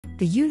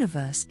The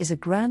universe is a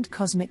grand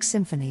cosmic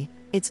symphony,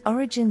 its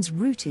origins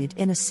rooted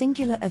in a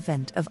singular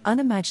event of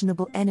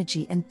unimaginable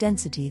energy and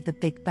density, the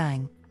Big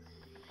Bang.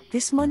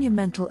 This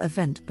monumental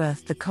event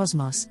birthed the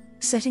cosmos,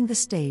 setting the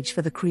stage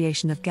for the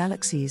creation of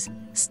galaxies,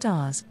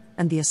 stars,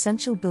 and the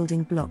essential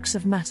building blocks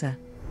of matter.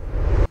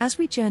 As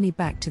we journey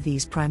back to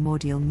these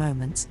primordial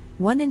moments,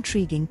 one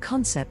intriguing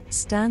concept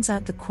stands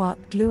out: the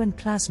Quark-Gluon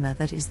Plasma,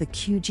 that is the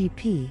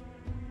QGP.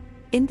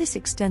 In this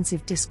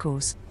extensive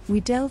discourse, we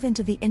delve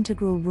into the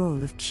integral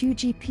role of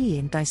QGP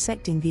in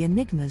dissecting the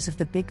enigmas of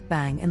the Big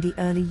Bang and the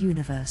early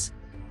universe.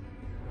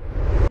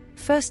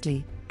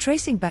 Firstly,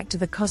 tracing back to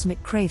the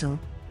cosmic cradle,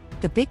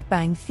 the Big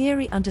Bang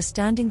theory.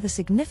 Understanding the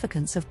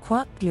significance of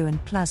Quark-Gluon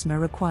Plasma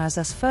requires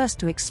us first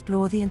to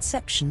explore the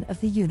inception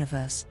of the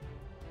universe.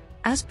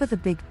 As per the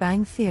Big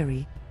Bang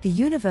theory, the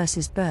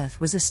universe's birth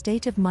was a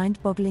state of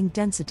mind-boggling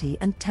density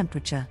and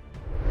temperature.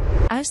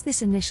 As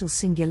this initial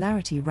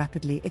singularity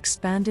rapidly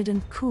expanded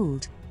and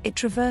cooled, it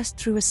traversed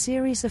through a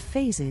series of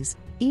phases,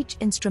 each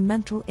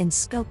instrumental in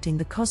sculpting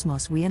the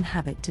cosmos we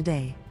inhabit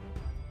today.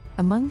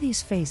 Among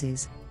these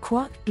phases,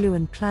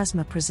 Quark-Gluon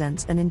Plasma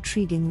presents an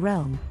intriguing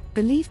realm,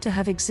 believed to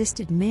have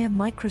existed mere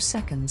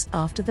microseconds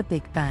after the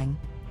Big Bang.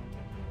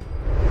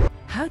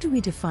 How do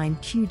we define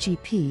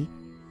QGP?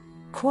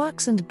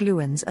 Quarks and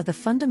gluons are the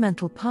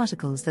fundamental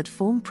particles that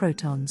form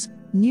protons,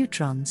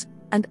 neutrons,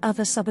 and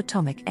other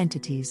subatomic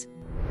entities.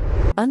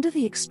 Under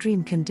the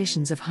extreme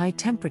conditions of high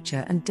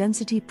temperature and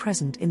density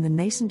present in the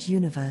nascent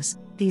universe,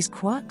 these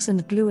quarks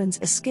and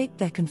gluons escaped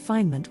their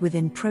confinement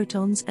within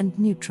protons and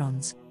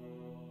neutrons.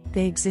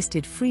 They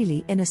existed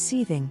freely in a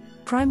seething,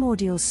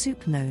 primordial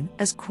soup known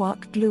as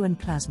quark-gluon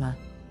plasma.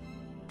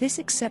 This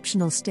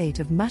exceptional state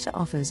of matter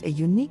offers a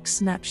unique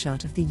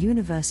snapshot of the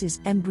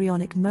universe's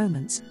embryonic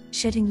moments,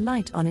 shedding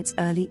light on its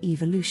early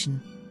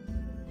evolution.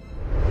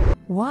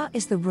 What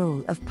is the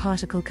role of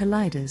particle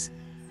colliders?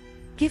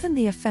 Given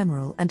the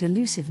ephemeral and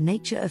elusive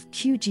nature of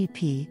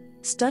QGP,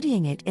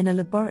 studying it in a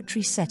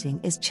laboratory setting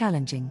is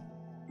challenging.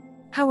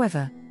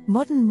 However,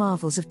 modern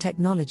marvels of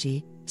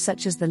technology,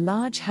 such as the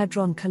Large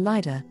Hadron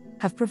Collider,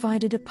 have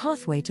provided a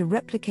pathway to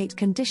replicate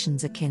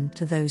conditions akin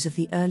to those of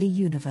the early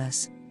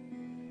universe.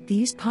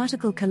 These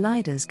particle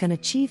colliders can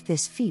achieve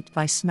this feat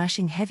by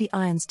smashing heavy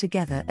ions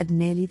together at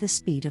nearly the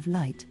speed of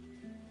light.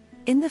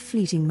 In the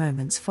fleeting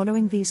moments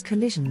following these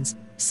collisions,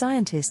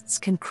 scientists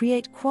can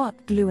create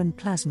quark-gluon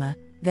plasma,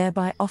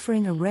 thereby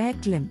offering a rare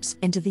glimpse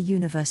into the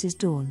universe's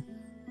dawn.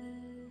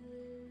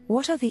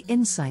 What are the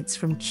insights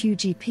from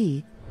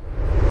QGP?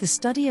 The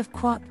study of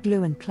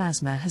quark-gluon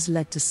plasma has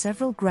led to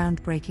several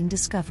groundbreaking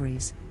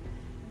discoveries.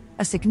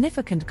 A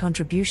significant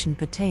contribution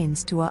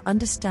pertains to our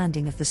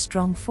understanding of the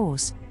strong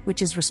force,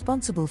 which is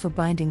responsible for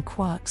binding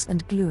quarks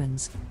and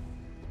gluons.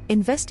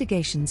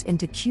 Investigations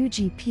into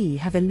QGP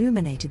have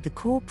illuminated the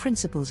core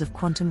principles of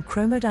quantum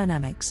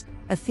chromodynamics,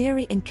 a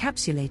theory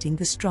encapsulating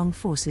the strong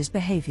force's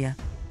behavior.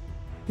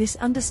 This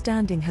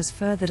understanding has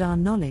furthered our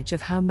knowledge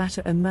of how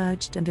matter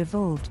emerged and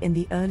evolved in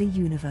the early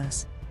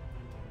universe.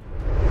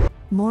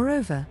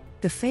 Moreover,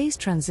 the phase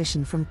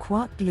transition from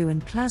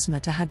quark-gluon plasma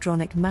to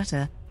hadronic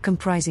matter,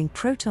 comprising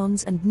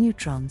protons and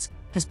neutrons,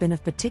 has been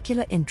of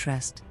particular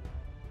interest.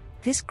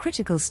 This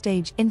critical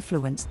stage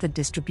influenced the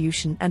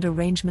distribution and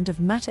arrangement of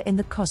matter in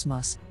the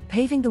cosmos,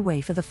 paving the way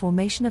for the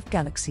formation of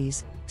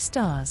galaxies,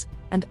 stars,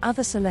 and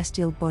other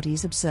celestial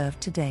bodies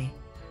observed today.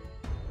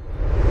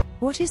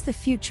 What is the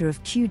future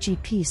of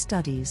QGP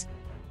studies?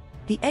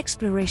 The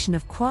exploration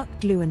of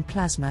quark-gluon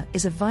plasma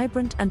is a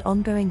vibrant and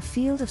ongoing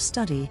field of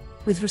study,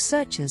 with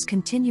researchers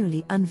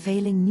continually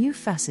unveiling new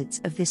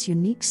facets of this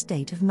unique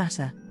state of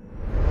matter.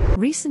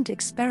 Recent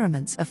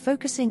experiments are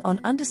focusing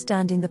on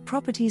understanding the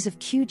properties of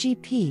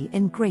QGP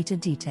in greater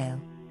detail.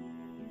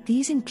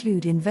 These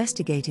include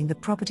investigating the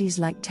properties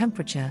like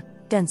temperature,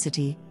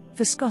 density,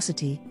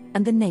 viscosity,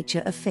 and the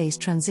nature of phase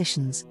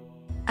transitions.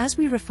 As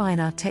we refine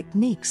our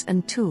techniques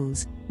and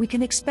tools, we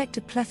can expect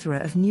a plethora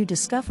of new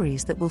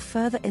discoveries that will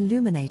further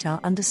illuminate our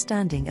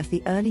understanding of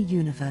the early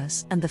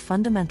universe and the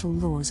fundamental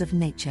laws of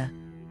nature.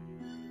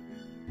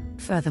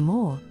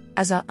 Furthermore,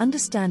 as our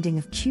understanding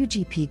of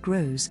QGP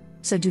grows,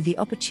 so do the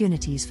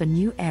opportunities for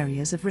new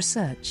areas of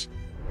research.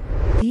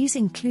 These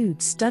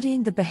include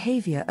studying the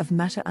behavior of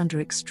matter under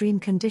extreme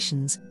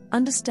conditions,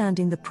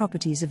 understanding the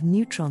properties of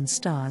neutron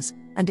stars,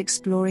 and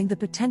exploring the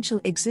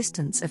potential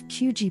existence of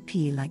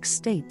QGP-like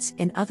states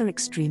in other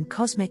extreme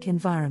cosmic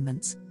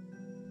environments.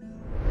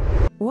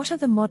 What are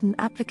the modern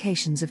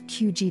applications of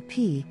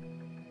QGP?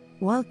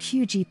 While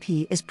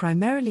QGP is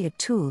primarily a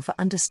tool for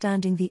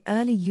understanding the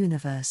early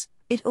universe,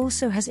 it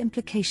also has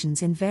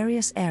implications in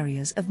various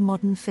areas of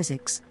modern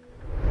physics.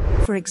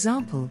 For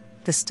example,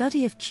 the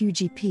study of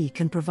QGP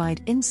can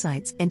provide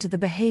insights into the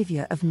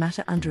behavior of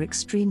matter under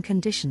extreme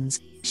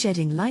conditions,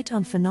 shedding light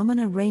on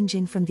phenomena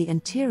ranging from the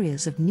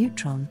interiors of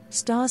neutron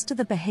stars to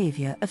the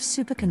behavior of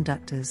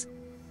superconductors.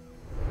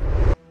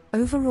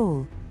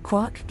 Overall,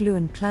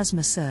 quark-gluon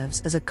plasma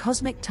serves as a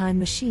cosmic time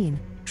machine,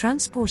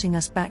 transporting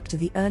us back to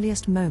the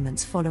earliest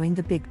moments following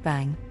the Big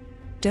Bang.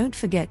 Don't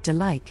forget to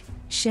like,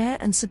 share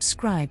and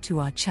subscribe to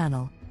our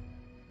channel.